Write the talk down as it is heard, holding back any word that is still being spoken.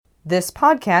This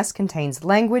podcast contains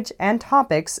language and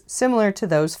topics similar to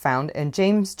those found in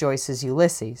James Joyce's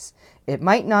Ulysses. It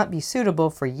might not be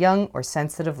suitable for young or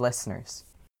sensitive listeners.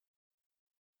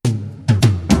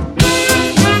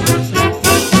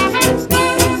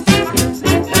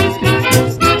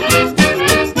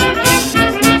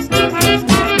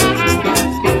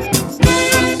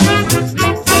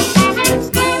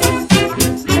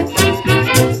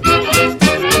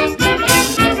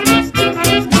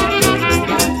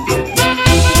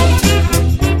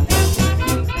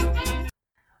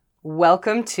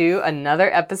 Welcome to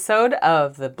another episode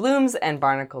of the Blooms and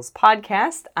Barnacles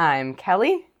podcast. I'm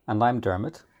Kelly. And I'm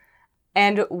Dermot.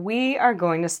 And we are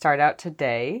going to start out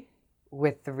today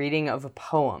with the reading of a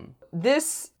poem.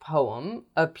 This poem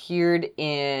appeared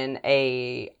in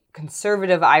a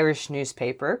conservative Irish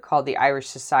newspaper called the Irish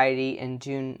Society in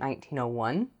June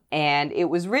 1901. And it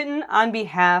was written on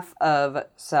behalf of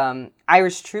some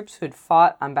Irish troops who had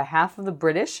fought on behalf of the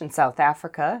British in South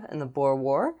Africa in the Boer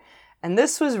War. And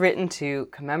this was written to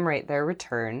commemorate their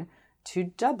return to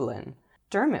Dublin.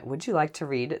 Dermot, would you like to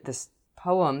read this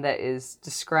poem that is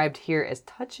described here as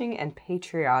touching and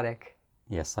patriotic?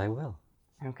 Yes, I will.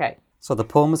 Okay. So the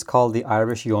poem is called The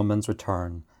Irish Yeoman's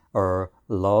Return, or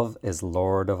Love is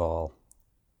Lord of All.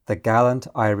 The gallant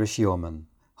Irish yeoman,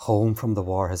 home from the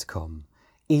war has come.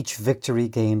 Each victory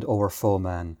gained o'er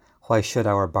foeman, why should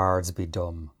our bards be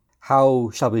dumb?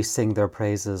 How shall we sing their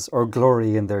praises, or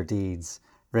glory in their deeds?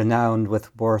 Renowned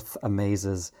with worth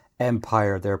amazes,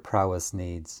 empire their prowess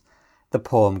needs. The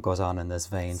poem goes on in this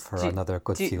vein for another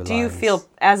good few lines. Do you feel,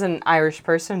 as an Irish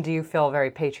person, do you feel very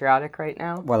patriotic right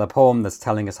now? Well, a poem that's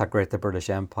telling us how great the British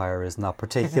Empire is, not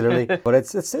particularly, but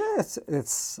it's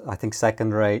I think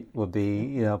second rate would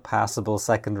be, passable,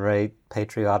 second rate,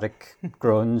 patriotic,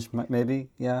 grunge, maybe,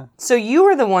 yeah. So you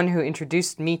were the one who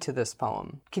introduced me to this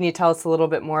poem. Can you tell us a little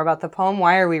bit more about the poem?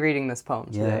 Why are we reading this poem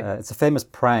today? Yeah, it's a famous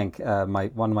prank.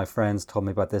 One of my friends told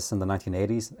me about this in the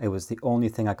 1980s. It was the only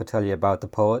thing I could tell you about the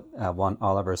poet, one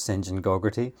Oliver St. John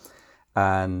Gogarty.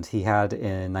 And he had,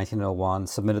 in 1901,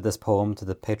 submitted this poem to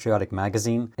the Patriotic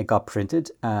magazine. It got printed,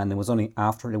 and it was only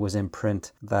after it was in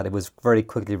print that it was very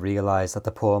quickly realised that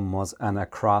the poem was an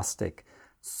acrostic.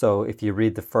 So if you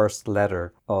read the first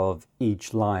letter of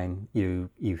each line, you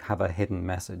have a hidden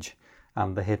message.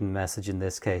 And the hidden message in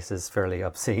this case is fairly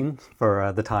obscene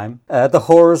for the time. The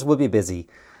whores will be busy.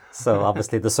 So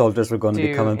obviously the soldiers were going to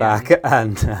be coming back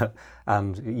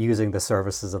and using the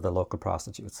services of the local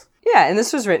prostitutes. Yeah, and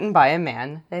this was written by a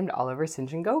man named Oliver St.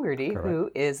 John Gogarty, who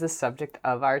is the subject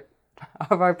of our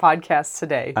podcast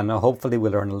today. And hopefully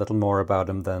we'll learn a little more about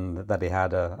him than that he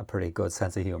had a pretty good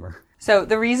sense of humor. So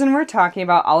the reason we're talking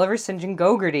about Oliver St. John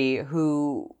Gogarty,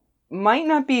 who might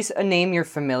not be a name you're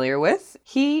familiar with,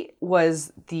 he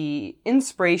was the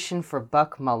inspiration for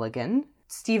Buck Mulligan,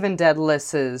 Stephen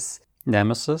Dedalus'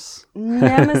 Nemesis,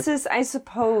 I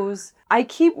suppose. I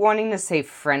keep wanting to say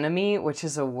frenemy, which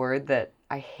is a word that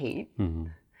I hate. Mm-hmm.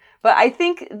 But I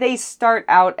think they start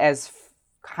out as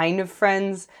kind of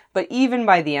friends, but even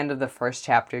by the end of the first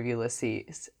chapter of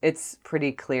Ulysses, it's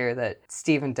pretty clear that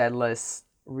Stephen Dedalus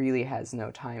really has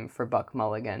no time for Buck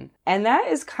Mulligan. And that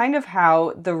is kind of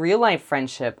how the real-life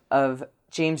friendship of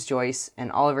James Joyce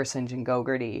and Oliver St. John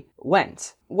Gogarty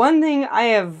went. One thing I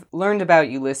have learned about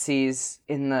Ulysses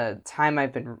in the time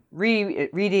I've been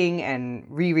reading and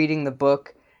rereading the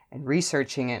book and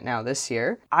researching it now this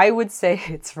year, I would say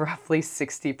it's roughly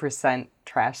 60%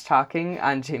 trash talking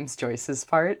on James Joyce's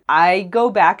part. I go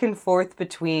back and forth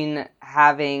between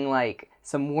having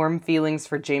some warm feelings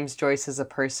for James Joyce as a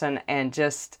person and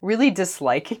just really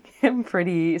disliking him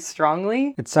pretty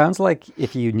strongly. It sounds like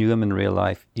if you knew him in real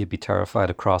life, you'd be terrified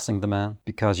of crossing the man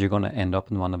because you're going to end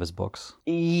up in one of his books.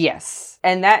 Yes,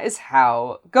 and that is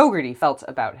how Gogarty felt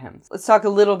about him. Let's talk a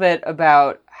little bit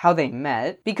about how they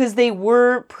met, because they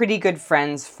were pretty good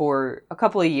friends for a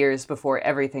couple of years before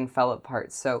everything fell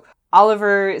apart. So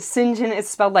Oliver St. John is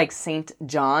spelled like St.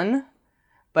 John,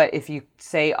 but if you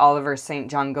say Oliver St.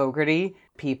 John Gogarty,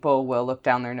 people will look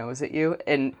down their nose at you.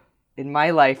 And in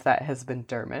my life, that has been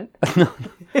Dermot.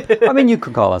 I mean, you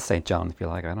could call us St. John if you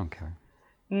like. I don't care.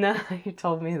 No, you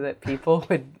told me that people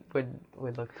would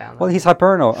look down. Well, he's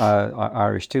Hiberno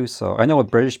Irish too, so I know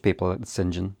what British people it's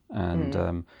St. John,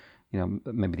 and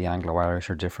maybe the Anglo-Irish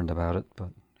are different about it, but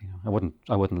I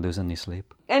wouldn't lose any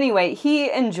sleep. Anyway,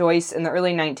 he and Joyce in the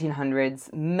early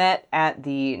 1900s met at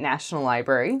the National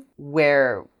Library,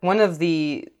 where one of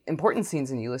the important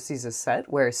scenes in Ulysses is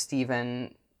set, where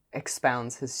Stephen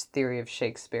expounds his theory of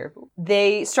Shakespeare.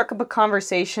 They struck up a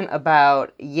conversation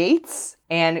about Yeats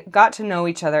and got to know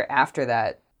each other after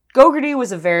that. Gogarty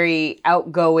was a very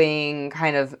outgoing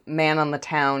kind of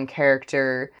man-on-the-town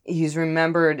character. He's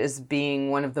remembered as being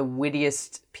one of the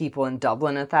wittiest people in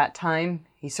Dublin at that time.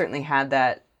 He certainly had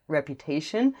that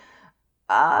reputation.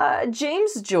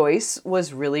 James Joyce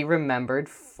was really remembered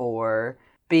for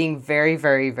being very,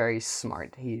 very, very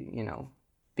smart.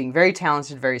 Being very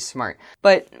talented, very smart,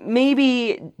 but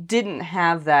maybe didn't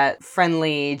have that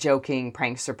friendly, joking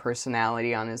prankster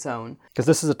personality on his own. Because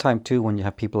this is a time too when you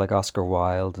have people like Oscar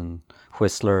Wilde and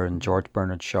Whistler and George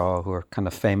Bernard Shaw who are kind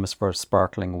of famous for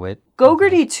sparkling wit.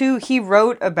 Gogarty too, he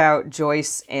wrote about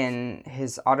Joyce in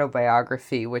his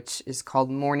autobiography, which is called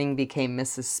Morning Became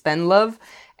Mrs. Spenlove,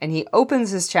 and he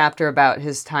opens his chapter about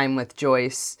his time with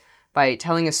Joyce by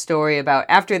telling a story about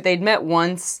after they'd met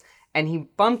once, and he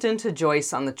bumped into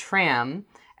Joyce on the tram,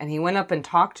 and he went up and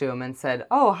talked to him and said,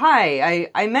 "Oh, hi,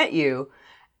 I met you."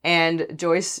 And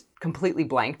Joyce completely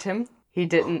blanked him. He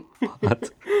didn't.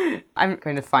 I'm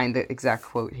going to find the exact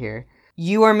quote here.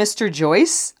 "You are Mr.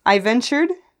 Joyce?" I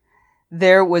ventured.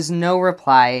 There was no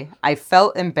reply. I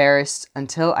felt embarrassed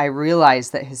until I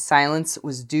realized that his silence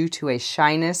was due to a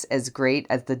shyness as great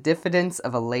as the diffidence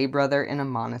of a lay brother in a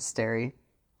monastery.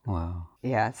 Wow.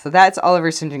 Yeah, so that's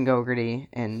Oliver St. John Gogarty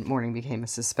in Morning Became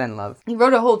Mrs. Spenlove. He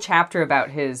wrote a whole chapter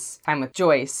about his time with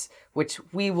Joyce, which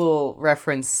we will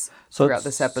reference throughout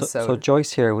this episode. So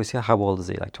Joyce here, how old is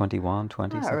he? Like 21,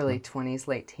 20? Early 20s,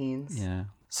 late teens. Yeah.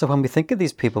 So when we think of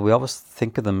these people, we always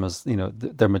think of them as,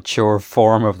 their mature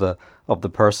form of the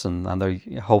person, and they're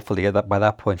hopefully by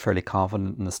that point fairly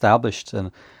confident and established.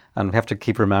 And we have to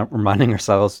keep reminding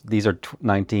ourselves these are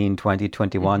 19, 20,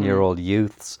 21-year-old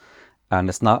youths. And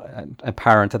it's not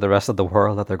apparent to the rest of the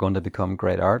world that they're going to become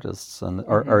great artists,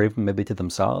 or even maybe to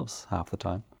themselves half the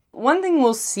time. One thing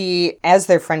we'll see as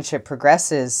their friendship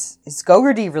progresses is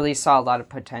Gogarty really saw a lot of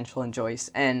potential in Joyce,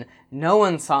 and no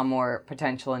one saw more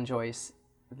potential in Joyce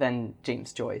than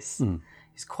James Joyce.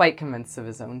 He's quite convinced of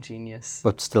his own genius.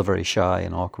 But still very shy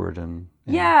and awkward.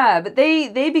 Yeah, but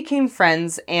they became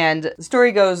friends, and the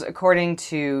story goes, according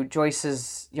to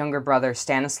Joyce's younger brother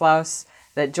Stanislaus,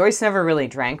 that Joyce never really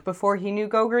drank before he knew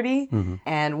Gogarty.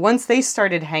 And once they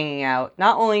started hanging out,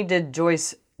 not only did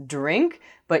Joyce drink,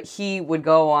 but he would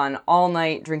go on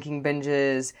all-night drinking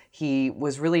binges. He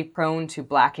was really prone to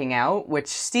blacking out, which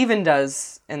Stephen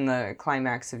does in the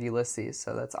climax of Ulysses,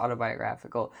 so that's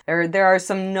autobiographical. There are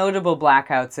some notable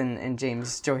blackouts in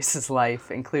James Joyce's life,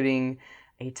 including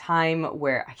a time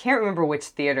where, I can't remember which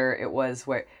theater it was,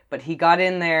 but he got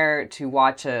in there to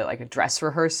watch a dress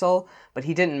rehearsal, but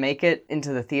he didn't make it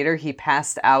into the theater. He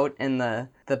passed out in the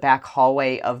back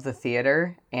hallway of the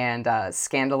theater and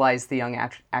scandalized the young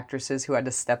actresses who had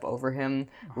to step over him,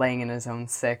 laying in his own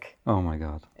sick. Oh my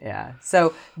God. Yeah.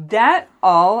 So that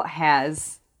all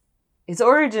has its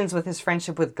origins with his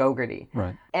friendship with Gogarty.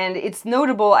 Right. And it's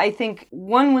notable, I think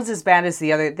one was as bad as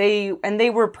the other. They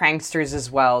were pranksters as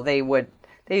well.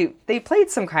 They played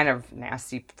some kind of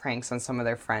nasty pranks on some of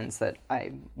their friends that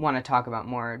I want to talk about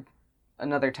more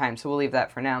another time, so we'll leave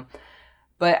that for now.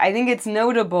 But I think it's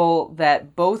notable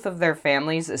that both of their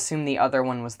families assumed the other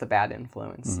one was the bad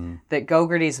influence. That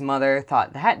Gogarty's mother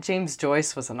thought that James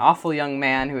Joyce was an awful young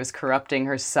man who was corrupting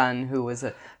her son, who was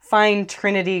a fine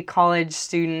Trinity College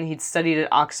student. He'd studied at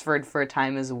Oxford for a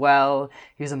time as well.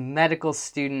 He was a medical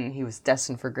student. He was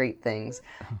destined for great things,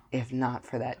 if not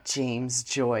for that James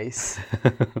Joyce.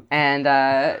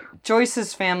 And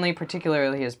Joyce's family,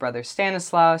 particularly his brother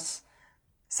Stanislaus,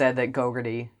 said that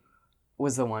Gogarty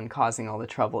was the one causing all the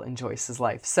trouble in Joyce's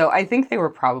life. So I think they were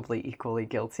probably equally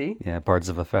guilty. Yeah, birds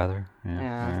of a feather.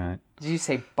 Yeah. All right. Did you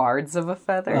say bards of a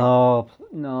feather? Oh,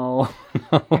 no.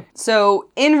 So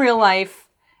in real life,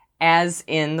 as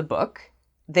in the book,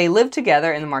 they lived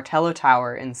together in the Martello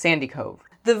Tower in Sandy Cove.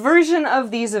 The version of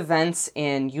these events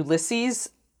in Ulysses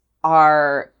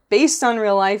are based on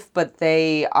real life, but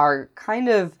they are kind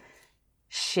of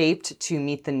shaped to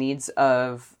meet the needs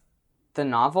of the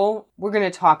novel. We're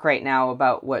going to talk right now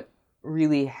about what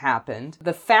really happened.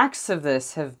 The facts of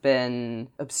this have been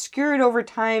obscured over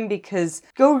time because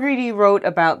Gogarty wrote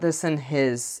about this in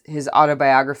his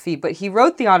autobiography, but he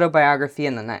wrote the autobiography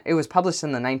it was published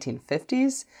in the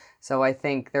 1950s, so I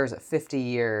think there's a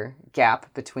 50-year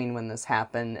gap between when this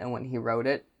happened and when he wrote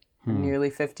it, nearly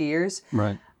 50 years.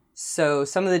 Right. So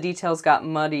some of the details got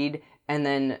muddied, and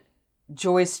then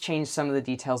Joyce changed some of the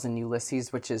details in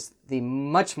Ulysses, which is the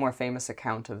much more famous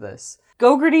account of this.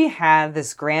 Gogarty had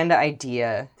this grand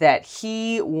idea that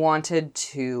he wanted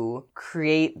to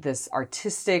create this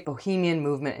artistic bohemian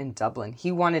movement in Dublin.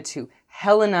 He wanted to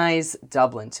Hellenize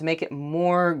Dublin, to make it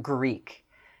more Greek.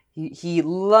 He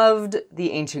loved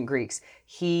the ancient Greeks.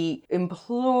 He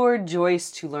implored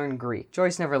Joyce to learn Greek.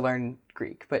 Joyce never learned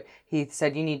Greek, but he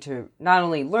said you need to not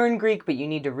only learn Greek, but you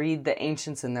need to read the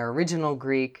ancients in their original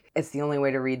Greek. It's the only way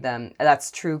to read them.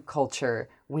 That's true culture.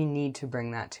 We need to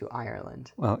bring that to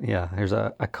Ireland. Well, yeah, there's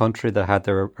a country that had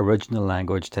their original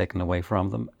language taken away from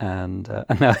them, and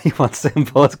now he wants to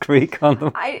impose Greek on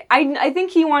them. I think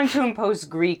he wanted to impose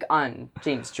Greek on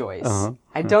James Joyce.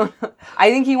 I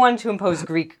think he wanted to impose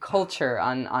Greek culture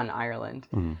on Ireland.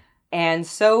 Mm. And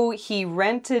so he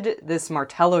rented this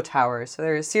Martello Tower. So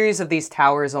there are a series of these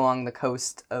towers along the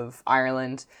coast of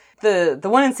Ireland. The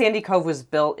one in Sandy Cove was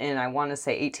built in, I want to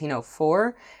say,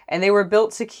 1804. And they were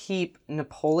built to keep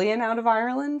Napoleon out of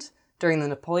Ireland during the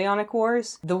Napoleonic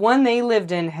Wars. The one they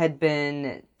lived in had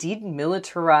been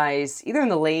demilitarized either in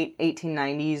the late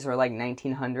 1890s or like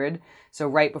 1900. So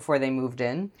right before they moved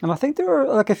in. And I think there are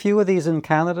like a few of these in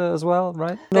Canada as well,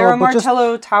 right? There are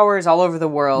Martello towers all over the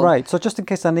world. Right. So just in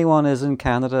case anyone is in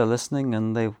Canada listening,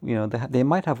 and they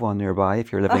might have one nearby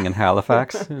if you're living in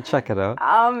Halifax, check it out.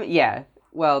 Yeah.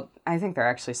 Well, I think there are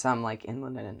actually some like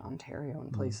inland and in Ontario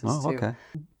and places too. Okay.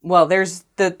 Well, there's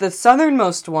the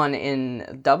southernmost one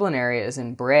in Dublin area is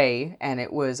in Bray, and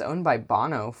it was owned by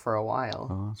Bono for a while.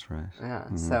 Oh, that's right.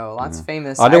 Yeah, so lots of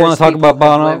famous. I don't want to talk about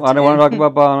Bono. I don't want to talk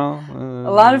about Bono.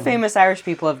 A lot of famous Irish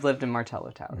people have lived in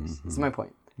Martello Towers. That's my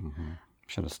point. Mm-hmm.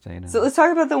 Should have stayed in. So let's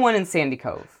talk about the one in Sandy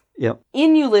Cove. Yep.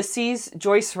 In Ulysses,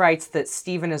 Joyce writes that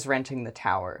Stephen is renting the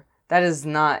tower. That is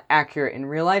not accurate in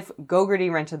real life.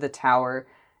 Gogarty rented the tower.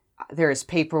 There is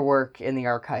paperwork in the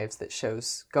archives that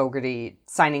shows Gogarty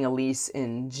signing a lease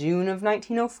in June of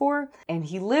 1904, and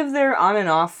he lived there on and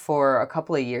off for a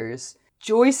couple of years.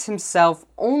 Joyce himself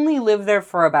only lived there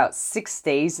for about 6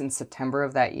 days in September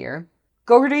of that year.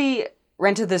 Gogarty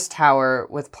rented this tower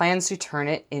with plans to turn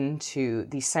it into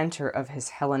the center of his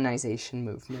Hellenization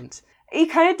movement. He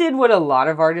kind of did what a lot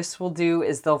of artists will do,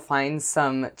 is they'll find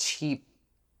some cheap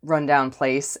rundown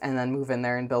place and then move in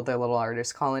there and build their little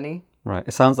artist colony. Right.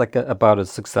 It sounds like about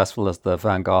as successful as the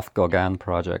Van Gogh Gauguin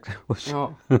project.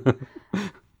 Oh.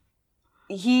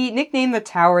 He nicknamed the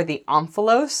tower the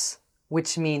Omphalos,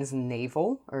 which means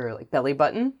navel or like belly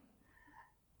button,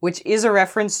 which is a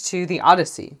reference to the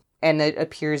Odyssey, and it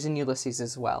appears in Ulysses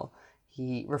as well.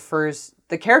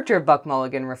 The character of Buck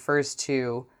Mulligan refers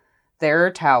to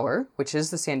their tower, which is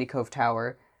the Sandy Cove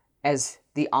Tower, as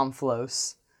the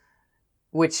Omphalos,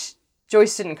 which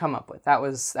Joyce didn't come up with. That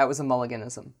was a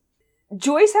Mulliganism.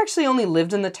 Joyce actually only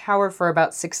lived in the tower for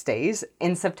about 6 days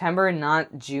in September,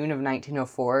 not June of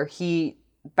 1904. He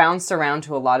bounced around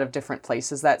to a lot of different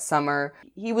places that summer.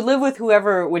 He would live with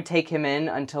whoever would take him in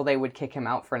until they would kick him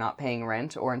out for not paying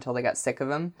rent or until they got sick of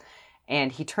him.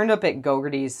 And he turned up at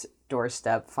Gogarty's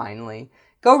doorstep finally.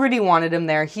 Gogarty wanted him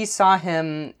there. He saw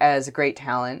him as a great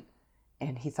talent,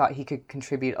 and he thought he could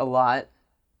contribute a lot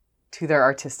to their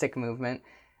artistic movement.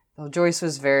 Though Joyce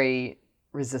was very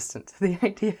resistant to the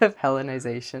idea of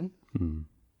Hellenization.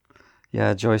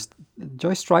 Yeah, Joyce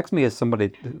strikes me as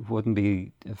somebody who wouldn't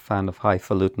be a fan of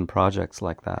highfalutin projects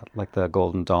like that, like the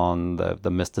Golden Dawn,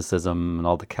 the mysticism, and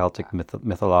all the Celtic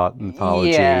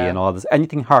mythology and all this.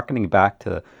 Anything harkening back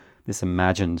to this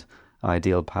imagined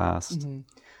ideal past. Mm-hmm.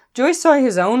 Joyce saw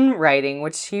his own writing,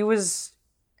 which he was...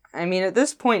 I mean, at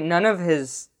this point, none of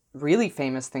his really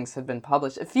famous things had been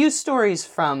published. A few stories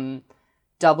from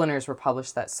Dubliners were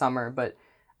published that summer, but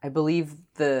I believe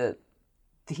the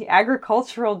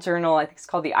agricultural journal, I think it's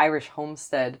called the Irish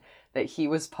Homestead, that he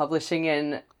was publishing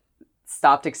in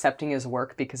stopped accepting his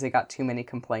work because they got too many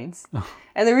complaints.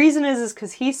 And the reason is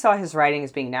because he saw his writing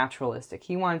as being naturalistic.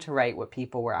 He wanted to write what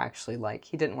people were actually like.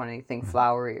 He didn't want anything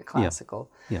flowery or classical.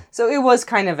 Yeah. So it was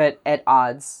kind of at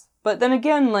odds. But then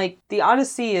again, like, the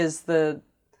Odyssey is the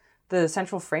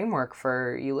central framework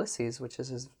for Ulysses, which is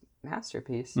his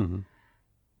masterpiece. Mm-hmm.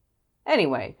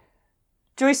 Anyway,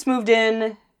 Joyce moved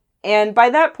in, and by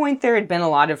that point there had been a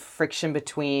lot of friction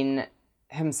between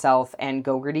himself and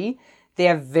Gogarty. They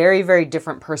have very, very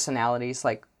different personalities,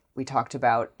 like we talked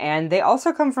about, and they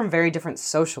also come from very different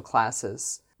social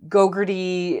classes.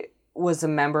 Gogarty was a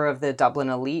member of the Dublin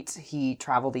elite. He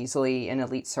traveled easily in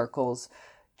elite circles.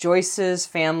 Joyce's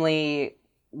family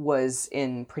was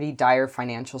in pretty dire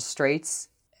financial straits.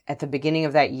 At the beginning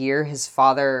of that year, his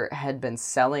father had been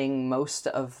selling most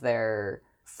of their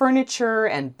furniture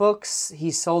and books. He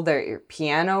sold their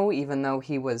piano, even though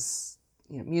he was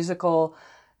musical,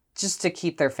 just to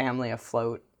keep their family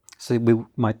afloat. So we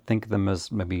might think of them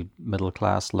as maybe middle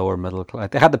class, lower middle class.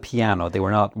 They had the piano. They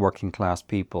were not working class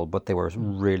people, but they were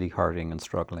really hurting and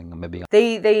struggling. And maybe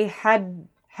they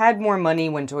had more money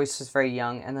when Joyce was very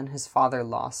young, and then his father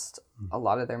lost a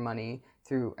lot of their money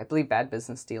through, I believe, bad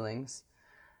business dealings.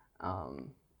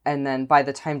 And then by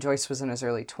the time Joyce was in his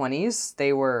early 20s,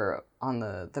 they were on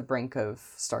the brink of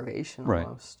starvation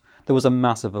almost. There was a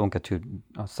massive, I won't get too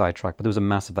sidetracked, but there was a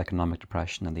massive economic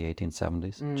depression in the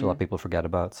 1870s, which a lot of people forget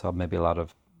about, so maybe a lot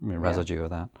of residue of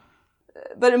that.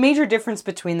 But a major difference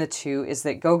between the two is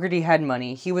that Gogarty had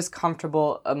money. He was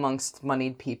comfortable amongst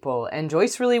moneyed people, and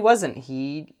Joyce really wasn't.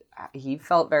 He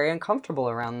felt very uncomfortable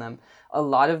around them. A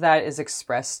lot of that is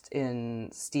expressed in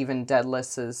Stephen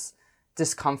Dedalus'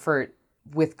 discomfort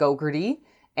with Gogarty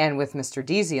and with Mr.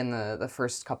 Deasy in the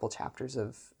first couple chapters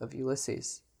of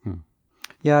Ulysses.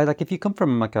 Yeah, like if you come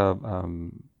from like a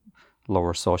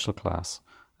lower social class,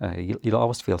 you'll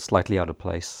always feel slightly out of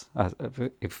place,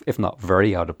 if not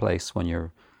very out of place, when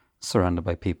you're surrounded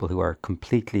by people who are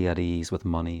completely at ease with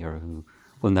money or who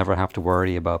will never have to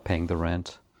worry about paying the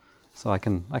rent. So I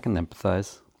can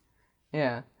empathize.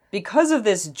 Yeah. Because of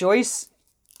this, Joyce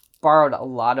borrowed a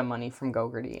lot of money from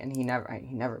Gogarty, and he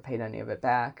never paid any of it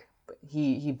back. But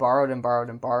he borrowed and borrowed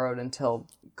and borrowed until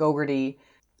Gogarty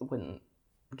wouldn't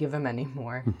give him any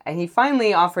more. And he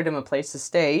finally offered him a place to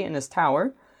stay in his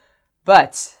tower.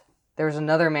 But there was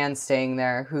another man staying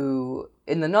there who,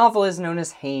 in the novel, is known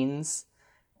as Haynes.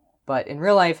 But in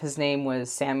real life, his name was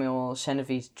Samuel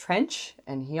Genevieve Trench,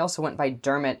 and he also went by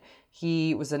Dermot.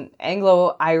 He was an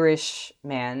Anglo-Irish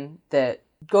man that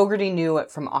Gogarty knew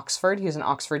from Oxford. He was an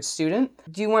Oxford student.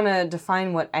 Do you want to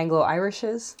define what Anglo-Irish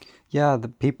is? Yeah, the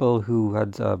people who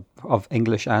had of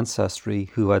English ancestry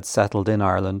who had settled in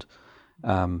Ireland,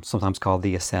 sometimes called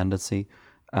the ascendancy,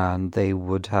 and they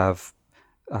would have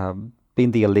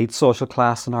been the elite social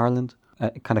class in Ireland,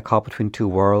 kind of caught between two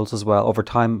worlds as well. Over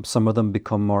time, some of them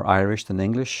become more Irish than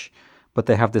English, but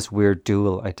they have this weird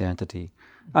dual identity.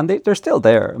 And they're still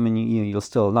there. I mean, you'll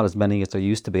still, not as many as there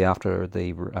used to be after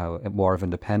the War of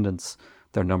Independence.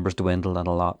 Their numbers dwindled and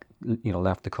a lot,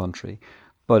 left the country.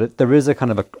 But there is a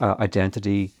kind of a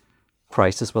identity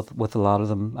crisis with a lot of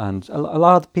them. And a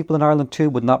lot of the people in Ireland, too,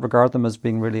 would not regard them as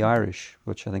being really Irish,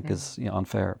 which I think is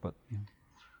unfair. But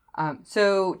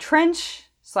So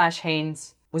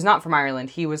Trench/Haynes was not from Ireland.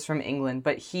 He was from England,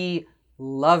 but he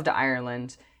loved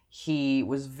Ireland. He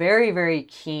was very, very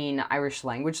keen Irish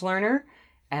language learner.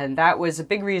 And that was a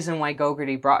big reason why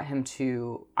Gogarty brought him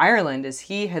to Ireland, is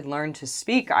he had learned to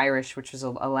speak Irish, which was a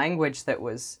language that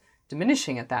was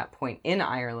diminishing at that point in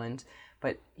Ireland.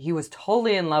 But he was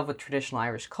totally in love with traditional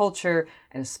Irish culture,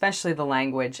 and especially the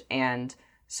language. And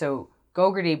so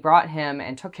Gogarty brought him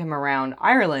and took him around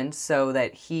Ireland so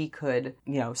that he could,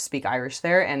 speak Irish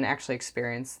there and actually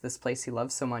experience this place he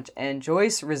loves so much. And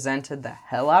Joyce resented the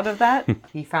hell out of that.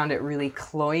 He found it really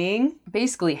cloying.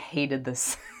 Basically hated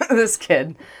this this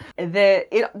kid.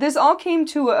 This all came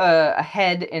to a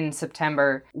head in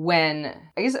September when,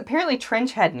 I guess, apparently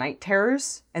Trench had night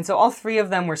terrors. And so all three of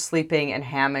them were sleeping in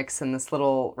hammocks in this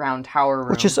little round tower room.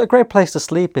 Which is a great place to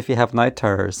sleep if you have night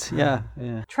terrors. Yeah.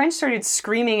 Trench started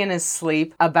screaming in his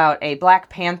sleep about a black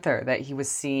panther that he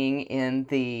was seeing in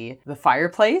the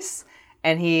fireplace.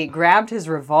 And he grabbed his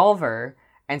revolver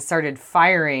and started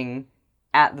firing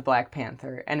at the black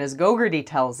panther. And as Gogarty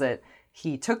tells it,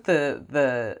 he took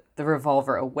the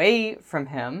revolver away from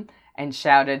him and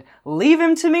shouted, "Leave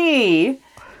him to me!"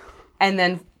 And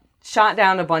then shot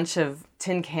down a bunch of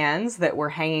tin cans that were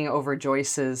hanging over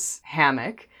Joyce's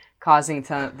hammock, causing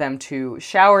them to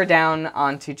shower down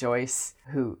onto Joyce,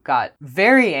 who got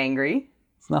very angry.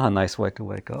 It's not a nice way to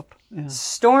wake up. Yeah.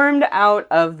 Stormed out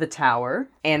of the tower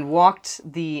and walked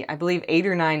the, I believe, 8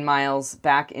 or 9 miles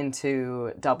back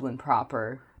into Dublin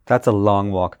proper. That's a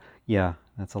long walk. Yeah,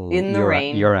 that's a long. In the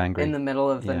rain. You're angry. In the middle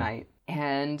of the night.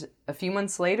 And a few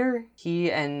months later,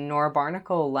 he and Nora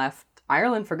Barnacle left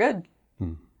Ireland for good.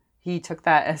 He took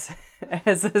that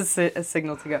as a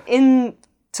signal to go. In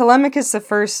Telemachus, the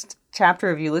first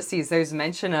chapter of Ulysses, there's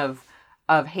mention of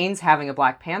Haynes having a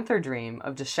Black Panther dream,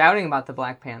 of just shouting about the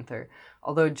Black Panther.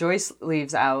 Although Joyce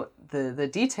leaves out the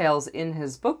details in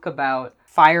his book about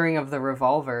firing of the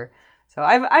revolver. So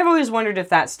I've always wondered if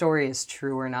that story is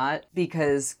true or not,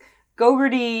 because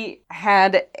Gogarty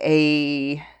had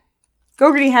a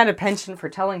penchant for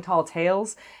telling tall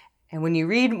tales. And when you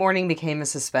read Morning Became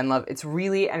Mrs. Spenlove, it's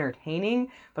really entertaining,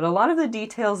 but a lot of the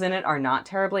details in it are not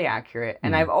terribly accurate.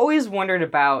 And I've always wondered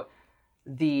about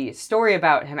the story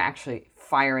about him actually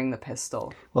firing the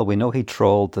pistol. Well, we know he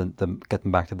trolled,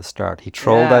 getting back to the start, he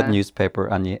trolled that newspaper,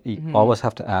 and you always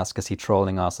have to ask, is he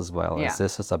trolling us as well? Is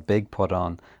this just a big put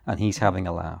on, and he's having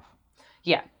a laugh?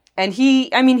 Yeah. And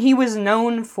he was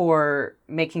known for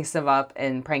making stuff up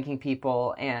and pranking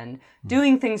people and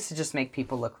doing things to just make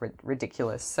people look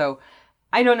ridiculous. So,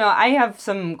 I don't know. I have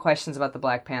some questions about the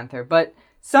Black Panther, but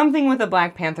something with the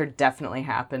Black Panther definitely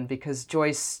happened, because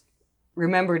Joyce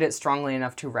remembered it strongly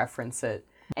enough to reference it.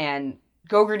 And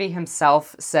Gogarty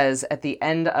himself says at the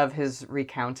end of his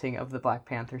recounting of the Black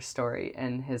Panther story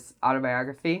in his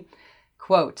autobiography,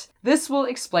 quote, "This will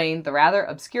explain the rather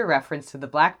obscure reference to the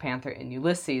Black Panther in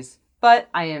Ulysses, but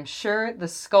I am sure the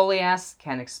scholiast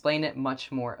can explain it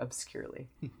much more obscurely."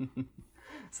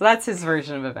 So that's his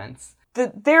version of events.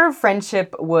 Their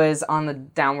friendship was on the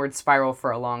downward spiral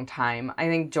for a long time. I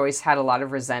think Joyce had a lot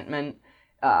of resentment.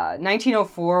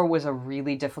 1904 was a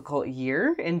really difficult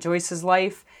year in Joyce's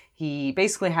life. He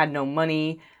basically had no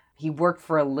money. He worked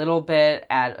for a little bit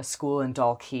at a school in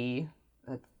Dalkey,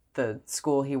 the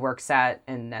school he works at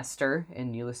in Nestor,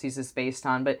 in Ulysses is based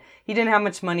on, but he didn't have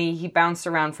much money. He bounced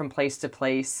around from place to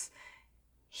place.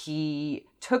 He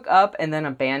took up and then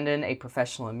abandoned a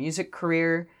professional music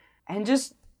career and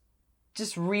just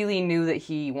really knew that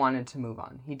he wanted to move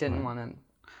on. He didn't want to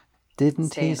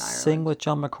Didn't he sing with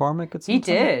John McCormack at some He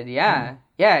time? did, yeah.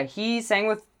 Yeah, he sang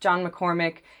with John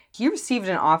McCormack. He received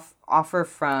an offer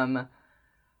from,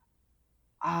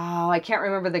 I can't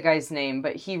remember the guy's name,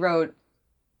 but he wrote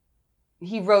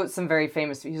some very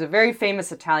famous, he's a very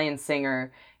famous Italian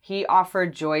singer. He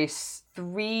offered Joyce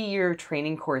 3-year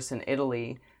training course in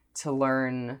Italy to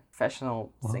learn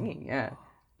professional singing, yeah.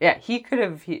 Yeah, he could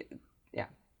have,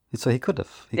 So he could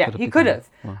have. He could have.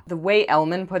 Wow. The way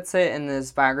Ellman puts it in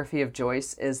his biography of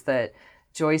Joyce is that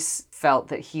Joyce felt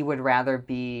that he would rather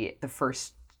be the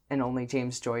first and only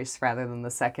James Joyce rather than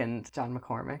the second John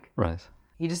McCormack. Right.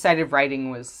 He decided writing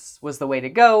was the way to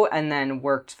go and then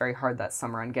worked very hard that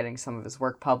summer on getting some of his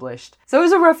work published. So it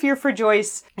was a rough year for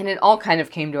Joyce, and it all kind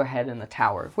of came to a head in the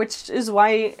Tower, which is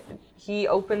why he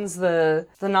opens the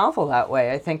novel that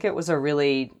way. I think it was a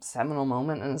really seminal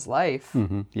moment in his life.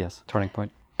 Mm-hmm. Yes, turning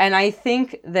point. And I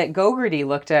think that Gogarty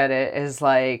looked at it as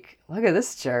like, look at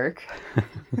this jerk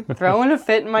throwing a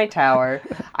fit in my tower.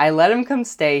 I let him come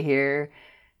stay here.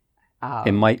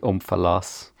 In my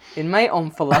omphalos. In my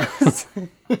omphalos.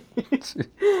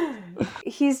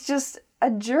 He's just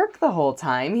a jerk the whole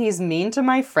time. He's mean to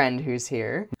my friend who's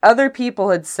here. Other people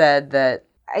had said that,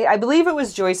 I believe it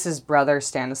was Joyce's brother,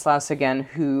 Stanislaus again,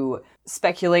 who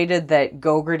speculated that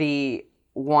Gogarty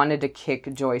wanted to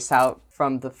kick Joyce out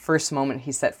from the first moment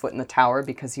he set foot in the tower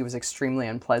because he was extremely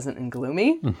unpleasant and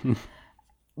gloomy.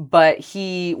 But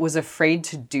he was afraid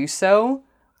to do so,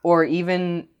 or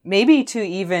even maybe to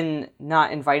even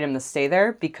not invite him to stay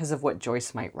there because of what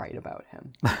Joyce might write about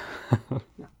him.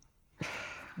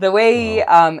 The way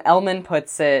Ellman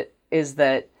puts it is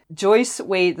that Joyce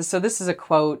so this is a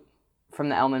quote from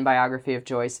the Ellman biography of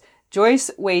Joyce. Joyce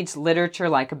waged literature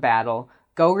like a battle.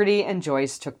 Gogarty and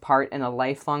Joyce took part in a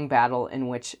lifelong battle in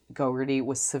which Gogarty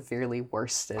was severely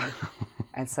worsted.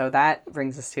 And so that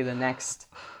brings us to the next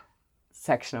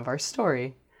section of our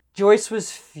story. Joyce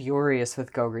was furious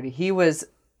with Gogarty. He was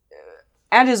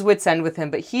at his wit's end with him,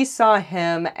 but he saw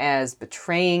him as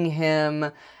betraying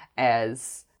him,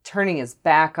 as turning his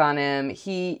back on him.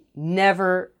 He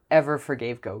never, ever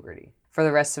forgave Gogarty for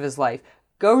the rest of his life.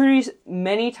 Gogarty,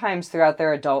 many times throughout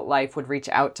their adult life, would reach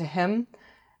out to him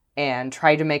and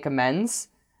try to make amends,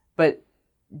 but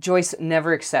Joyce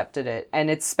never accepted it. And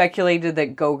it's speculated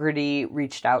that Gogarty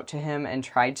reached out to him and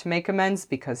tried to make amends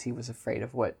because he was afraid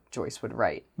of what Joyce would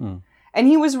write. And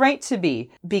he was right to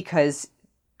be, because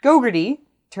Gogarty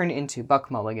turned into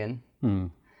Buck Mulligan.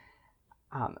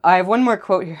 I have one more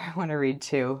quote here I want to read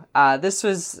too. This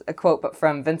was a quote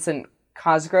from Vincent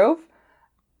Cosgrove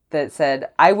that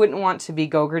said, "I wouldn't want to be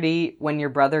Gogarty when your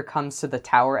brother comes to the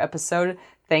Tower episode.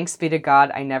 Thanks be to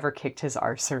God, I never kicked his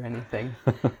arse or anything."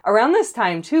 Around this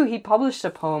time, too, he published a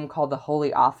poem called The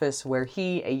Holy Office, where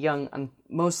he, a young,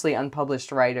 mostly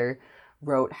unpublished writer,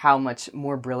 wrote how much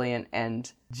more brilliant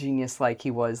and genius-like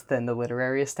he was than the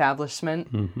literary establishment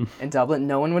in Dublin.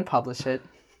 No one would publish it.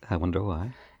 I wonder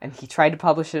why. And he tried to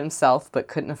publish it himself, but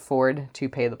couldn't afford to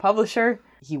pay the publisher.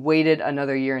 He waited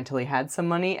another year until he had some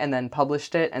money and then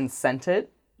published it and sent it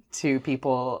to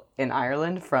people in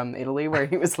Ireland from Italy, where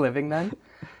he was living then.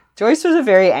 Joyce was a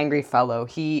very angry fellow.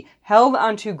 He held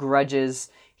onto grudges.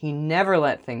 He never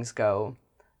let things go.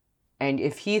 And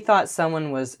if he thought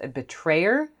someone was a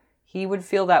betrayer, he would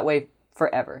feel that way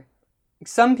forever.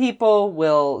 Some people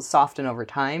will soften over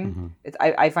time.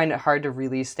 I find it hard to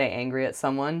really stay angry at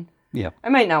someone. Yeah. I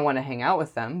might not want to hang out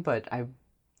with them, but I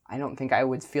don't think I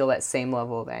would feel that same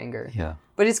level of anger. Yeah.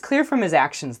 But it's clear from his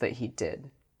actions that he did.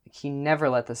 He never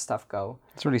let this stuff go.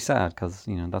 It's really sad because,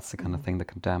 that's the kind of thing that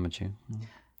can damage you.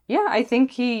 Yeah, I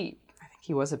think he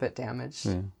was a bit damaged.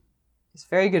 Yeah. He's a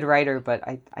very good writer, but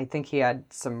I think he had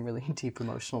some really deep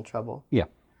emotional trouble. Yeah.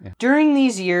 During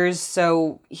these years,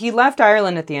 so he left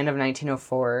Ireland at the end of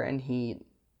 1904, and he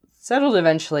settled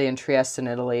eventually in Trieste in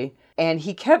Italy. And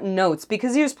he kept notes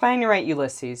because he was planning to write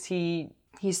Ulysses. He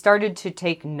started to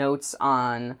take notes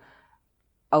on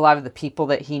a lot of the people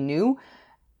that he knew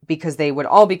because they would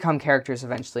all become characters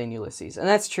eventually in Ulysses. And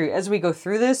that's true. As we go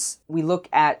through this, we look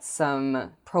at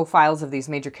some profiles of these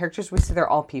major characters. We see they're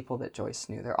all people that Joyce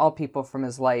knew. They're all people from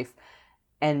his life.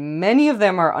 And many of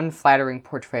them are unflattering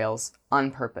portrayals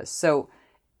on purpose. So,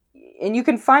 and you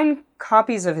can find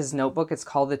copies of his notebook. It's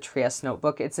called the Trieste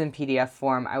Notebook. It's in PDF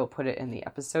form. I will put it in the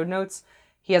episode notes.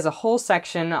 He has a whole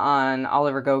section on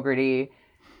Oliver Gogarty,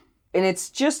 and it's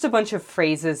just a bunch of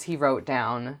phrases he wrote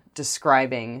down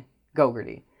describing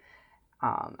Gogarty.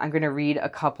 I'm going to read a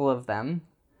couple of them.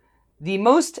 The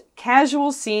most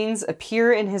casual scenes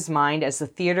appear in his mind as the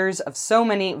theaters of so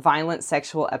many violent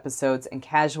sexual episodes and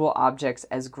casual objects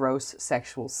as gross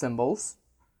sexual symbols.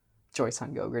 Joyce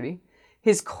on Gogarty.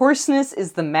 His coarseness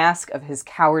is the mask of his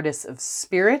cowardice of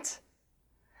spirit.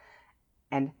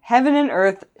 And heaven and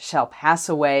earth shall pass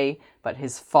away, but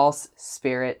his false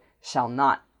spirit shall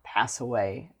not pass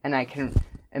away. And I can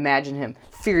imagine him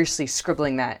furiously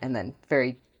scribbling that and then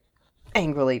very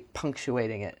angrily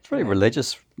punctuating it. It's very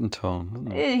religious in tone,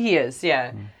 isn't it? He is,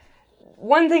 yeah.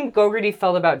 One thing Gogarty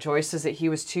felt about Joyce is that he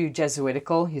was too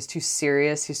Jesuitical. He's too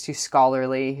serious. He's too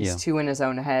scholarly. He's too in his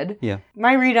own head. Yeah.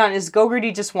 My read on is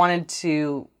Gogarty just wanted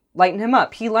to lighten him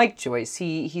up. He liked Joyce.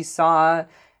 He saw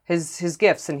his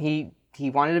gifts and he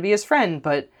wanted to be his friend.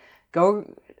 But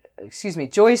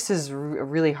Joyce is a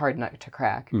really hard nut to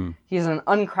crack. He's an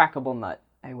uncrackable nut,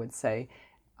 I would say.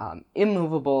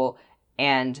 Immovable,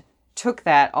 and took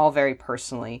that all very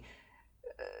personally.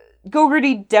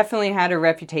 Gogarty definitely had a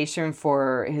reputation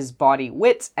for his bawdy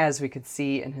wit, as we could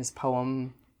see in his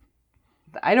poem.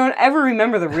 I don't ever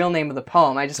remember the real name of the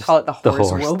poem. I just call it The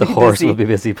Horse Will Be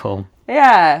Busy poem.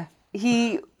 Yeah.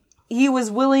 He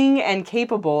was willing and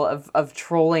capable of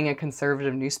trolling a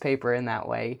conservative newspaper in that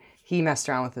way. He messed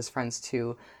around with his friends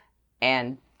too,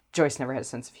 and Joyce never had a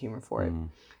sense of humor for it.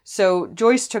 So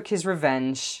Joyce took his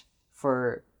revenge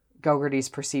for Gogarty's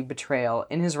perceived betrayal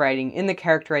in his writing in the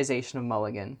characterization of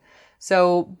Mulligan.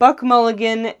 So Buck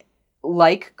Mulligan,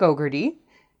 like Gogarty,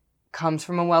 comes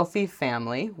from a wealthy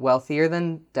family, wealthier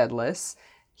than Dedalus.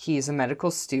 He's a medical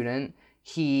student.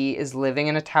 He is living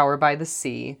in a tower by the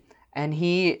sea, and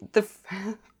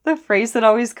the phrase that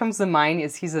always comes to mind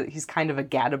is he's kind of a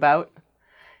gadabout.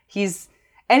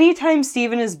 Anytime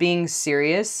Stephen is being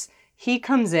serious, he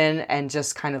comes in and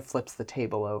just kind of flips the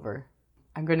table over.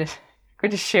 I'm going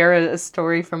to share a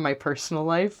story from my personal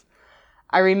life.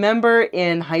 I remember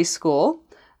in high school,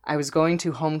 I was going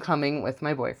to homecoming with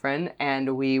my boyfriend,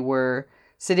 and we were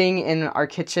sitting in our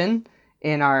kitchen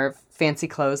in our fancy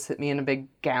clothes, me in a big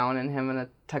gown and him in a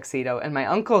tuxedo, and my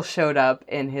uncle showed up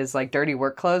in his like dirty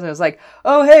work clothes, and I was like,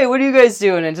 "Oh, hey, what are you guys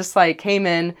doing?" And just like came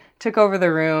in, took over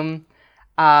the room,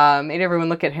 made everyone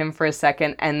look at him for a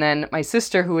second, and then my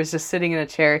sister, who was just sitting in a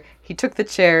chair, he took the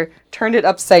chair, turned it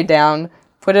upside down,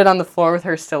 put it on the floor with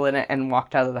her still in it, and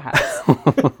walked out of the house.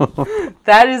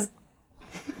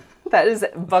 That is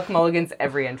Buck Mulligan's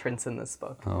every entrance in this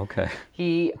book. Oh, okay.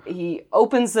 He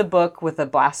opens the book with a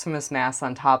blasphemous mass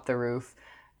on top the roof.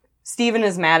 Stephen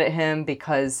is mad at him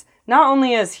because not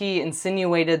only has he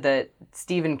insinuated that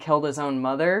Stephen killed his own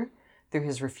mother through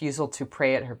his refusal to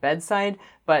pray at her bedside,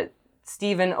 but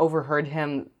Stephen overheard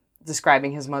him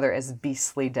describing his mother as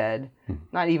beastly dead,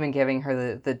 not even giving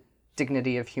her the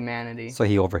dignity of humanity. So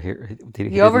he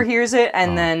overhears it,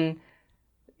 and then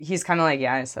he's kind of like,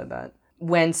 yeah, I said that.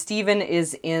 When Stephen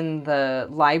is in the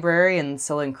library in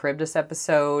Scylla and Charybdis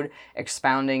episode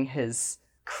expounding his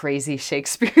crazy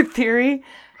Shakespeare theory,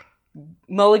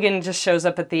 Mulligan just shows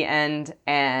up at the end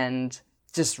and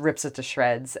just rips it to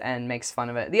shreds and makes fun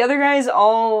of it. The other guys,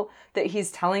 all that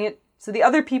he's telling it, so the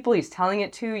other people he's telling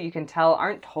it to, you can tell,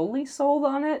 aren't totally sold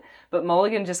on it, but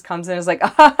Mulligan just comes in and is like,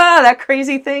 ah, that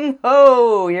crazy thing,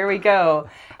 oh, here we go.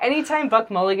 Anytime Buck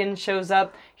Mulligan shows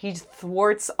up, he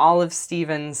thwarts all of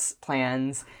Stephen's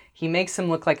plans. He makes him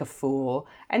look like a fool,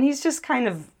 and he's just kind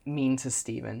of mean to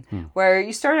Stephen. Where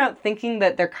you start out thinking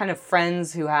that they're kind of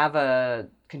friends who have a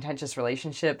contentious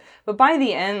relationship, but by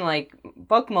the end, like,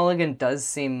 Buck Mulligan does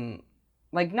seem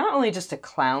like not only just a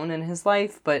clown in his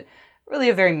life, but really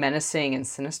a very menacing and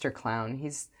sinister clown.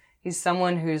 He's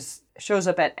someone who shows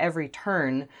up at every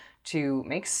turn to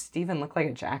make Stephen look like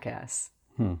a jackass.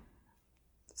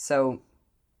 So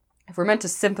if we're meant to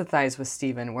sympathize with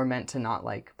Stephen, we're meant to not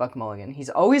like Buck Mulligan. He's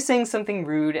always saying something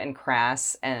rude and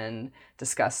crass and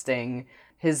disgusting.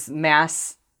 His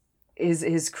mass,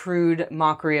 his crude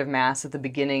mockery of mass at the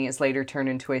beginning is later turned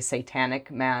into a satanic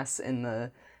mass in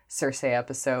the Circe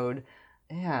episode.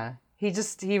 Yeah.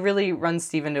 He really runs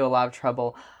Stephen into a lot of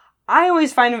trouble. I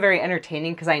always find him very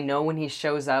entertaining because I know when he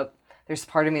shows up, there's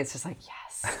part of me that's just like,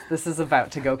 yes, this is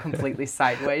about to go completely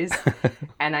sideways.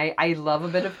 And I love a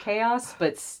bit of chaos,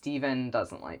 but Stephen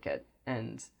doesn't like it.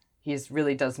 And he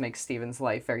really does make Stephen's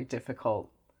life very difficult,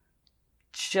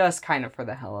 just kind of for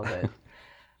the hell of it.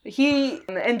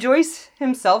 And Joyce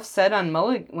himself said on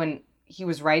Mulligan, when he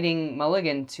was writing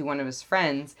Mulligan to one of his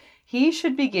friends, he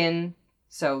should begin,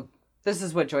 so this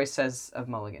is what Joyce says of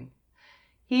Mulligan.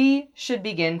 He should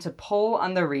begin to pull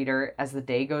on the reader as the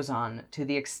day goes on, to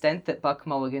the extent that Buck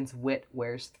Mulligan's wit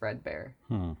wears threadbare.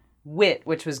 Wit,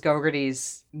 which was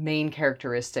Gogarty's main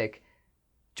characteristic,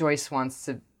 Joyce wants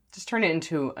to just turn it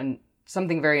into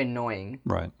something very annoying.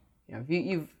 Right. You know,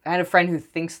 you've had a friend who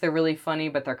thinks they're really funny,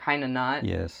 but they're kind of not.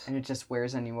 Yes. And it just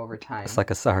wears on you over time. It's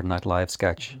like a Saturday Night Live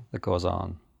sketch that goes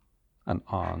on and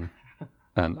on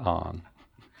and on.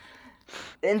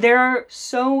 And there are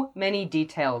so many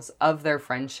details of their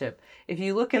friendship. If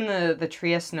you look in the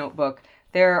Trieste notebook,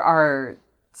 there are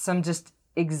some just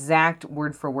exact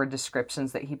word-for-word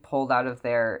descriptions that he pulled out of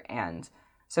there. And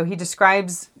so he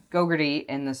describes Gogarty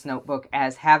in this notebook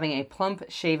as having a plump,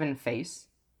 shaven face,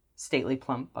 stately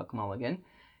plump Buck Mulligan,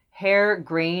 hair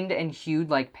grained and hued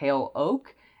like pale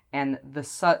oak, and the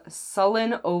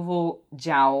sullen oval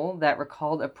jowl that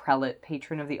recalled a prelate,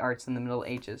 patron of the arts in the Middle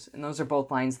Ages. And those are both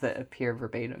lines that appear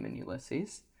verbatim in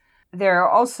Ulysses. There are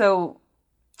also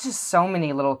just so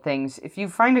many little things. If you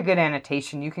find a good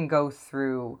annotation, you can go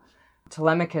through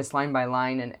Telemachus line by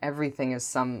line, and everything is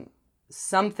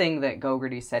something that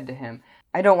Gogarty said to him.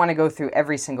 I don't want to go through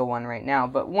every single one right now,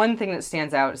 but one thing that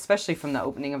stands out, especially from the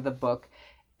opening of the book,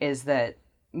 is that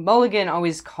Mulligan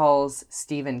always calls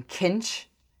Stephen Kinch,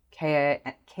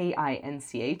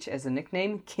 Kinch as a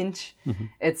nickname, Kinch. Mm-hmm.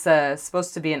 It's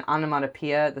supposed to be an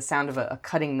onomatopoeia, the sound of a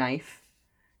cutting knife.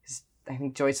 I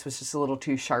think Joyce was just a little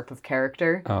too sharp of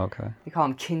character. Oh, okay. You call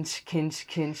him Kinch, Kinch,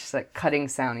 Kinch. It's that cutting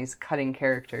sound. He's a cutting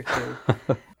character,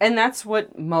 too. And that's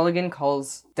what Mulligan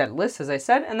calls Daedalus, as I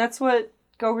said, and that's what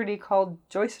Gogarty called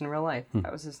Joyce in real life.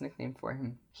 That was his nickname for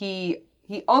him. He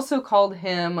also called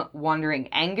him Wandering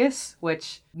Angus,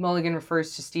 which Mulligan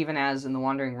refers to Stephen as in The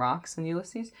Wandering Rocks in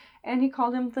Ulysses. And he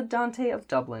called him the Dante of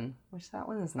Dublin, which that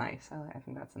one is nice. I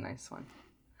think that's a nice one.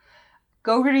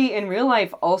 Gogarty in real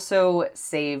life also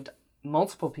saved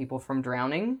multiple people from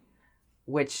drowning,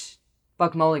 which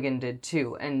Buck Mulligan did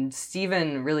too. And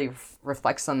Stephen really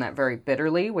reflects on that very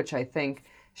bitterly, which I think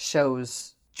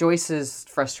shows Joyce's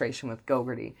frustration with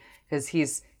Gogarty. Because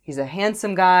he's a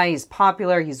handsome guy, he's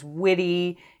popular, he's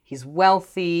witty, he's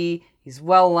wealthy, he's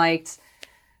well-liked,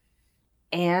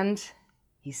 and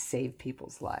he saved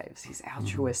people's lives. He's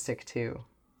altruistic too.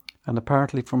 And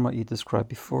apparently from what you described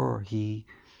before, he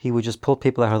would just pull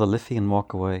people out of the Liffey and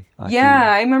walk away.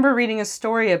 Yeah, I remember reading a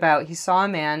story about he saw a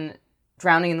man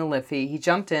drowning in the Liffey, he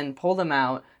jumped in, pulled him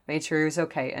out, made sure he was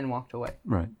okay, and walked away.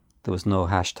 Right. There was no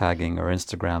hashtagging or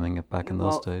Instagramming it back in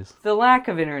those days. The lack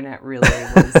of internet really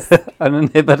was an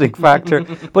inhibiting factor.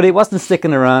 But he wasn't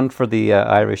sticking around for the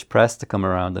Irish press to come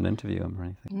around and interview him or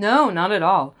anything. No, not at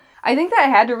all. I think that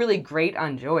had to really grate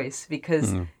on Joyce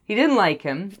because he didn't like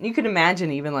him. You could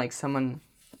imagine even like someone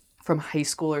from high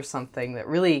school or something that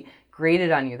really grated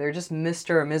on you. They're just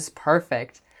Mr. or Ms.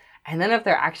 Perfect. And then if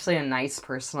they're actually a nice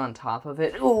person on top of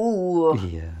it, ooh.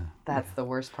 Yeah. That's the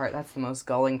worst part. That's the most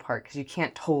galling part because you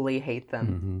can't totally hate them.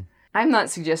 Mm-hmm. I'm not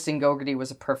suggesting Gogarty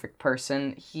was a perfect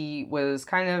person. He was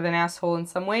kind of an asshole in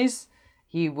some ways.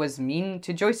 He was mean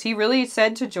to Joyce. He really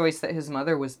said to Joyce that his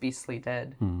mother was beastly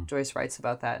dead. Joyce writes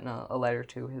about that in a letter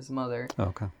to his mother. Oh,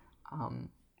 okay.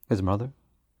 His mother?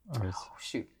 Or his... Oh,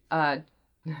 shoot.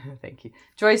 Thank you.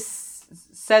 Joyce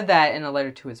said that in a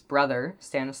letter to his brother,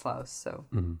 Stanislaus. So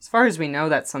as far as we know,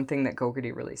 that's something that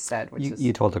Gogarty really said. Which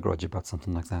you told a grudge about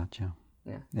something like that,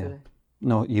 yeah. Yeah.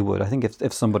 No, you would. I think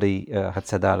if somebody had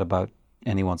said that about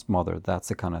anyone's mother, that's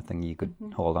the kind of thing you could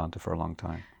hold on to for a long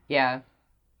time. Yeah.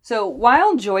 So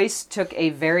while Joyce took a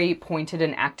very pointed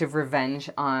and active revenge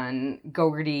on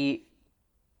Gogarty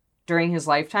during his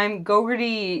lifetime,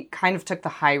 Gogarty kind of took the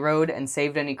high road and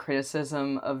saved any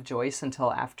criticism of Joyce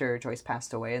until after Joyce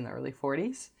passed away in the early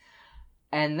 40s.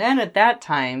 And then at that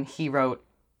time, he wrote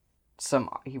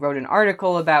an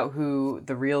article about who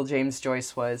the real James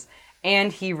Joyce was,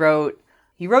 and he wrote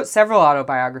several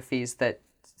autobiographies that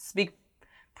speak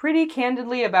pretty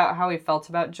candidly about how he felt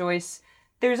about Joyce.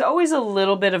 There's always a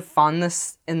little bit of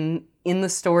fondness in the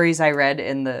stories I read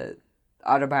in the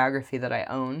autobiography that I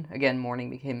own. Again, Morning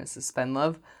Became Mrs.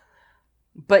 Spenlove.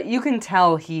 But you can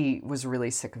tell he was really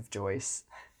sick of Joyce.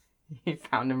 He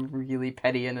found him really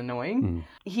petty and annoying.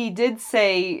 He did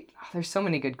say, there's so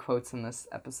many good quotes in this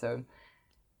episode.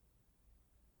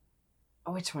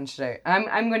 which one should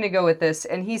I'm going to go with this.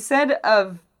 And he said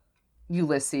of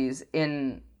Ulysses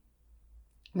in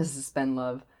Mrs.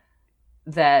 Spenlove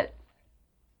that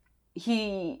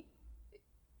he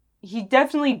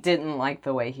definitely didn't like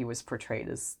the way he was portrayed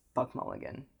as Buck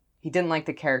Mulligan. He didn't like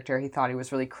the character. He thought he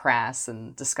was really crass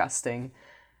and disgusting.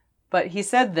 But he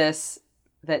said this,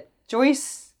 that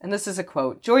Joyce, and this is a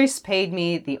quote, "Joyce paid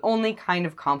me the only kind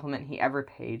of compliment he ever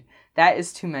paid. That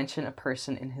is to mention a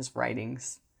person in his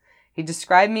writings. He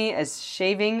described me as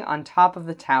shaving on top of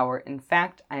the tower. In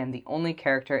fact, I am the only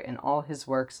character in all his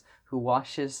works who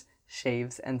washes,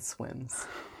 shaves, and swims."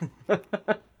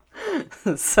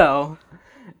 So,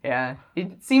 yeah,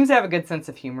 he seems to have a good sense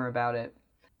of humor about it.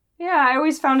 Yeah, I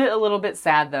always found it a little bit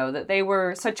sad, though, that they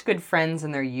were such good friends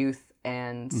in their youth,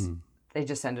 and they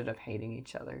just ended up hating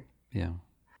each other. Yeah.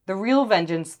 The real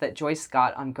vengeance that Joyce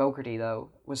got on Gogarty, though,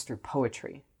 was through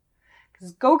poetry.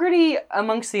 Because Gogarty,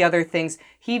 amongst the other things,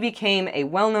 he became a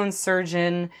well-known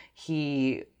surgeon.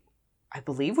 He, I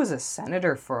believe, was a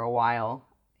senator for a while.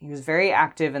 He was very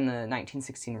active in the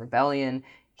 1916 rebellion.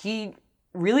 He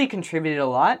really contributed a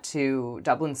lot to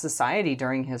Dublin society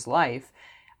during his life.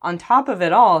 On top of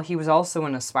it all, he was also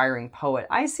an aspiring poet.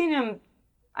 I've seen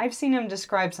him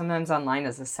described sometimes online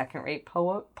as a second-rate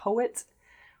poet,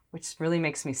 which really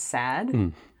makes me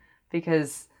sad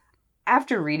because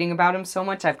after reading about him so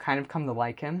much, I've kind of come to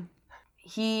like him.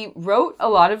 He wrote a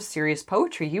lot of serious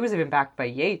poetry. He was even backed by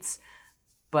Yeats,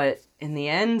 but in the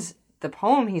end, the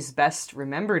poem he's best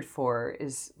remembered for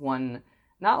is one,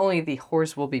 not only "The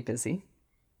Whores Will Be Busy,"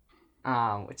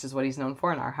 which is what he's known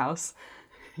for in our house.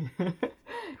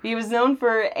 He was known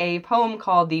for a poem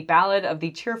called "The Ballad of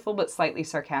the Cheerful but Slightly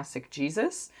Sarcastic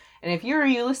Jesus." And if you're a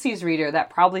Ulysses reader,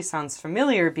 that probably sounds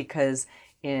familiar because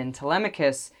in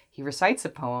Telemachus, he recites a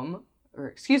poem,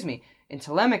 in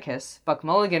Telemachus, Buck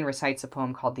Mulligan recites a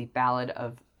poem called "The Ballad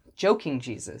of Joking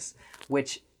Jesus,"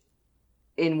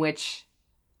 in which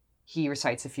he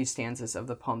recites a few stanzas of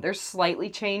the poem. They're slightly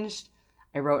changed.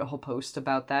 I wrote a whole post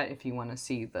about that if you want to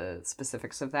see the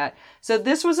specifics of that. So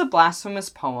this was a blasphemous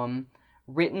poem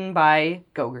written by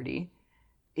Gogarty.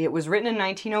 It was written in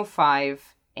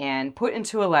 1905 and put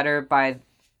into a letter by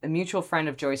a mutual friend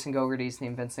of Joyce and Gogarty's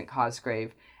named Vincent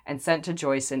Cosgrave and sent to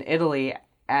Joyce in Italy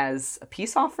as a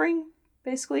peace offering,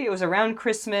 basically. It was around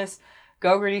Christmas.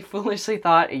 Gogarty foolishly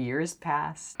thought, a year has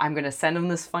passed. I'm going to send him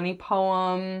this funny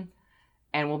poem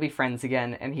and we'll be friends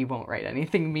again, and he won't write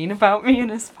anything mean about me in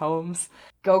his poems.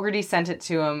 Gogarty sent it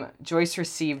to him, Joyce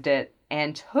received it,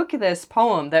 and took this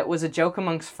poem that was a joke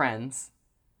amongst friends,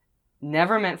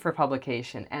 never meant for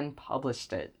publication, and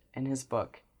published it in his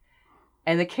book.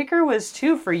 And the kicker was,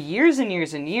 too, for years and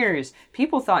years and years,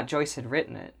 people thought Joyce had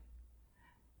written it.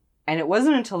 And it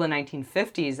wasn't until the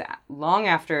 1950s, long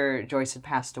after Joyce had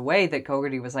passed away, that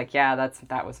Gogarty was like, yeah,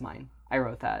 that was mine. I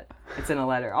wrote that. It's in a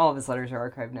letter. All of his letters are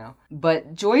archived now.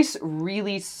 But Joyce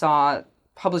really saw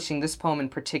publishing this poem in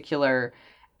particular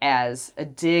as a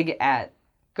dig at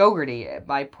Gogarty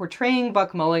by portraying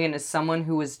Buck Mulligan as someone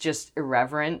who was just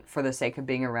irreverent for the sake of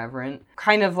being irreverent.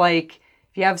 Kind of like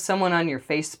if you have someone on your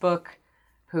Facebook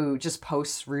who just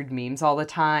posts rude memes all the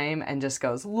time and just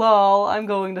goes, lol, I'm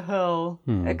going to hell.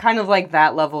 Kind of like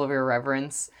that level of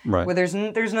irreverence, right, where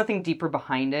there's nothing deeper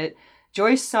behind it.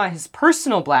 Joyce saw his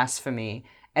personal blasphemy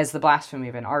as the blasphemy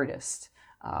of an artist.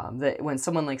 That when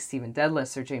someone like Stephen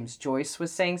Dedalus or James Joyce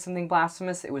was saying something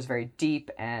blasphemous, it was very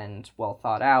deep and well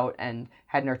thought out and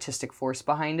had an artistic force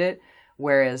behind it.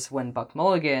 Whereas when Buck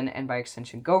Mulligan and by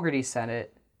extension Gogarty said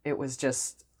it, it was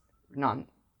just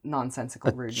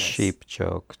nonsensical rudeness. A cheap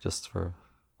joke just for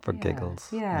giggles.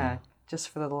 Yeah, just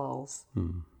for the lulz.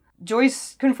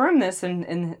 Joyce confirmed this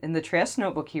in the Trieste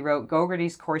notebook he wrote,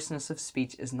 Gogarty's coarseness of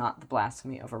speech is not the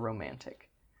blasphemy of a romantic.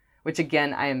 Which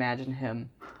again, I imagine him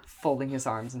folding his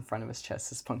arms in front of his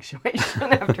chest as punctuation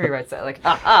after he writes that, like,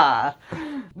 ha-ha.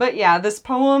 But yeah, this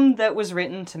poem that was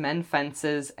written to mend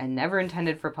fences and never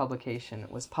intended for publication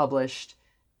was published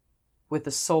with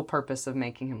the sole purpose of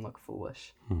making him look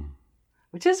foolish.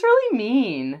 Which is really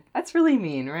mean. That's really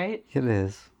mean, right? It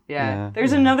is. Yeah.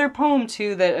 There's another poem,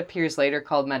 too, that appears later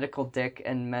called Medical Dick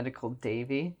and Medical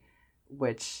Davy,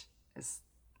 which is...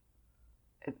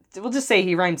 We'll just say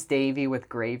he rhymes Davy with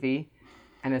gravy,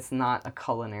 and it's not a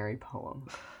culinary poem.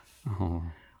 Oh.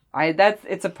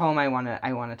 It's a poem I want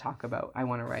to talk about. I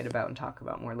want to write about and talk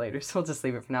about more later, so we'll just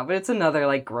leave it for now. But it's another,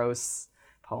 like, gross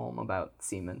poem about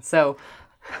semen. So...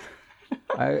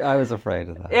 I was afraid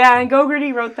of that. Yeah, and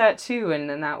Gogarty wrote that, too, and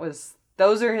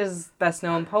those are his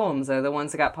best-known poems. They're the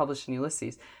ones that got published in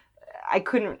Ulysses. I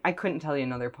couldn't tell you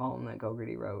another poem that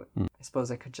Gogarty wrote. I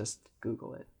suppose I could just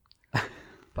Google it.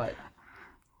 But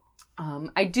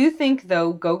I do think,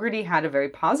 though, Gogarty had a very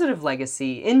positive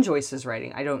legacy in Joyce's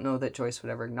writing. I don't know that Joyce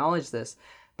would ever acknowledge this,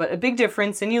 but a big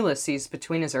difference in Ulysses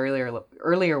between his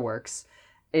earlier works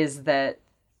is that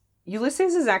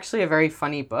Ulysses is actually a very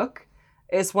funny book.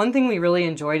 It's one thing we really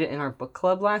enjoyed in our book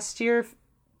club last year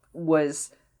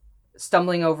was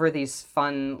stumbling over these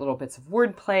fun little bits of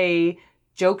wordplay,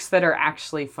 jokes that are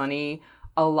actually funny,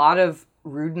 a lot of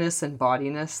rudeness and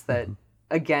bawdiness that,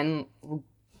 again,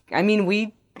 I mean,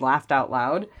 we laughed out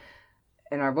loud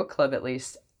in our book club at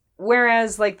least.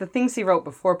 Whereas like the things he wrote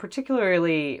before,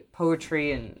 particularly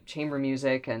poetry and chamber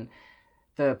music and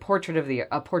a portrait of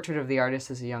the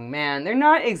artist as a young man, they're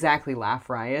not exactly laugh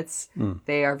riots.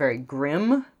 They are very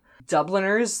grim.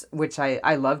 Dubliners, which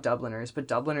I love Dubliners, but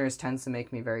Dubliners tends to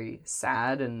make me very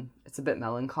sad and it's a bit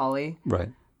melancholy. Right.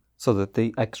 So that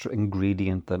the extra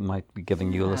ingredient that might be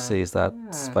giving Ulysses that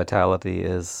vitality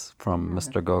is from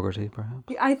Mr. Gogarty, perhaps?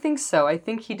 Yeah, I think so. I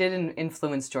think he did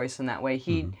influence Joyce in that way.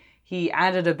 He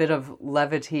added a bit of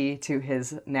levity to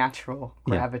his natural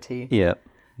gravity. Yeah.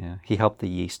 He helped the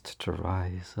yeast to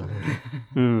rise a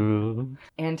little.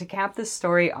 And to cap this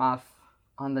story off,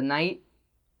 on the night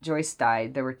Joyce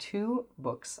died, there were 2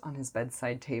 books on his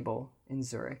bedside table in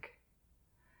Zurich.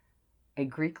 A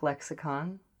Greek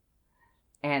lexicon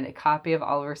and a copy of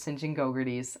Oliver St. John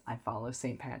Gogarty's I Follow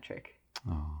St. Patrick.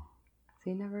 Oh. So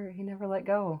he never let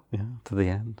go. Yeah, to the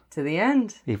end. To the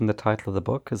end. Even the title of the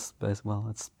book is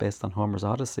it's based on Homer's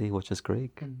Odyssey, which is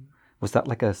Greek. Was that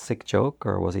like a sick joke,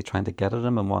 or was he trying to get at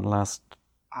him in one last...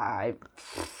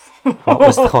 What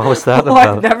was that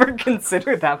about? I've never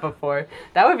considered that before.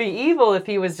 That would be evil if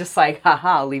he was just like,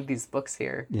 haha, I'll leave these books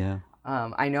here. Yeah.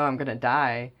 I know I'm going to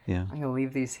die. Yeah. I'm going to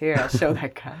leave these here. I'll show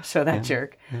that guy, that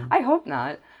jerk. Yeah. I hope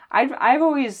not. I've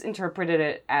always interpreted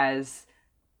it as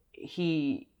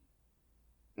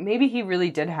maybe he really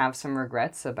did have some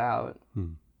regrets about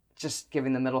just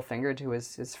giving the middle finger to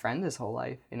his friend his whole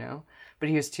life, you know? But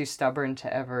he was too stubborn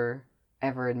to ever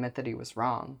admit that he was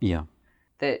wrong. Yeah.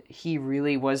 That he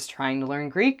really was trying to learn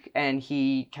Greek and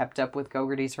he kept up with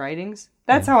Gogarty's writings.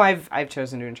 That's how I've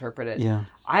chosen to interpret it. Yeah.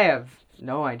 I have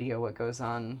no idea what goes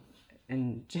on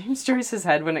in James Joyce's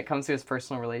head when it comes to his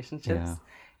personal relationships.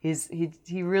 Yeah.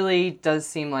 He really does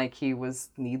seem like he was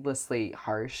needlessly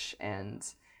harsh and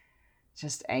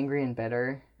just angry and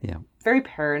bitter. Yeah. Very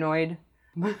paranoid.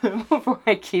 Before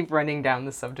I keep running down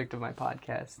the subject of my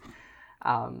podcast.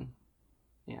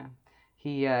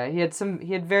 He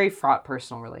had very fraught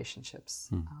personal relationships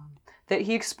that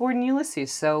he explored in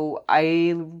Ulysses. So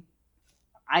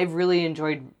I've really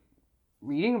enjoyed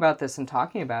reading about this and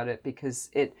talking about it because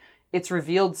it's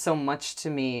revealed so much to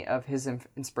me of his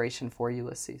inspiration for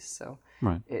Ulysses. So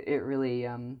it really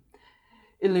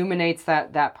illuminates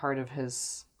that part of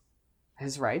his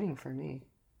writing for me.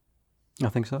 I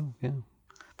think so, yeah.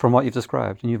 From what you've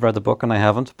described, and you've read the book and I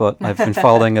haven't, but I've been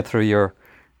following it through your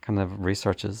kind of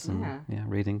researches and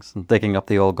readings and digging up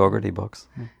the old Gogarty books.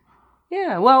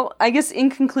 Yeah, well, I guess in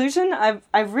conclusion,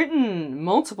 I've written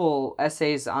multiple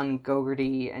essays on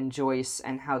Gogarty and Joyce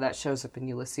and how that shows up in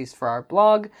Ulysses for our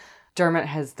blog. Dermot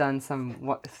has done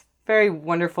some very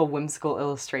wonderful whimsical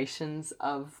illustrations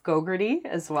of Gogarty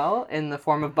as well in the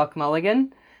form of Buck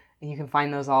Mulligan. And you can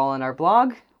find those all on our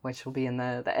blog, which will be in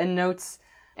the end notes.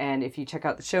 And if you check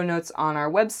out the show notes on our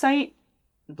website,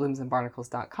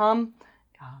 bloomsandbarnacles.com,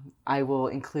 I will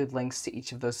include links to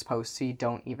each of those posts so you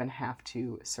don't even have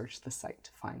to search the site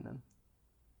to find them.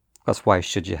 That's why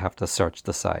should you have to search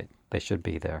the site? They should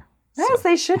be there. Yes,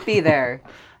 they should be there.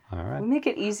 All right. We make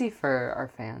it easy for our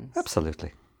fans.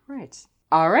 Absolutely. Right.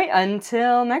 All right,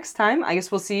 until next time, I guess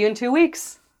we'll see you in 2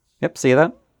 weeks. Yep, see you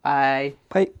then. Bye.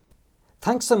 Bye.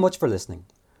 Thanks so much for listening.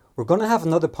 We're going to have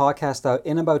another podcast out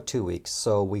in about 2 weeks,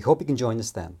 so we hope you can join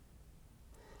us then.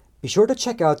 Be sure to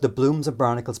check out the Blooms and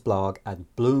Barnacles blog at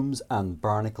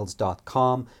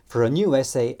bloomsandbarnacles.com for a new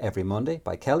essay every Monday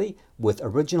by Kelly with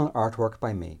original artwork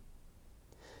by me.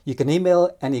 You can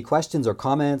email any questions or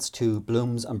comments to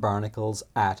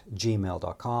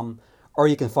bloomsandbarnacles@gmail.com, or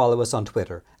you can follow us on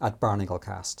Twitter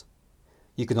 @BarnacleCast.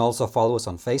 You can also follow us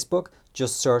on Facebook.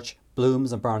 Just search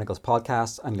Blooms and Barnacles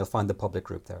Podcast and you'll find the public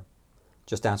group there.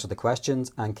 Just answer the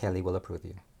questions and Kelly will approve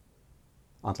you.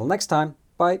 Until next time,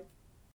 bye.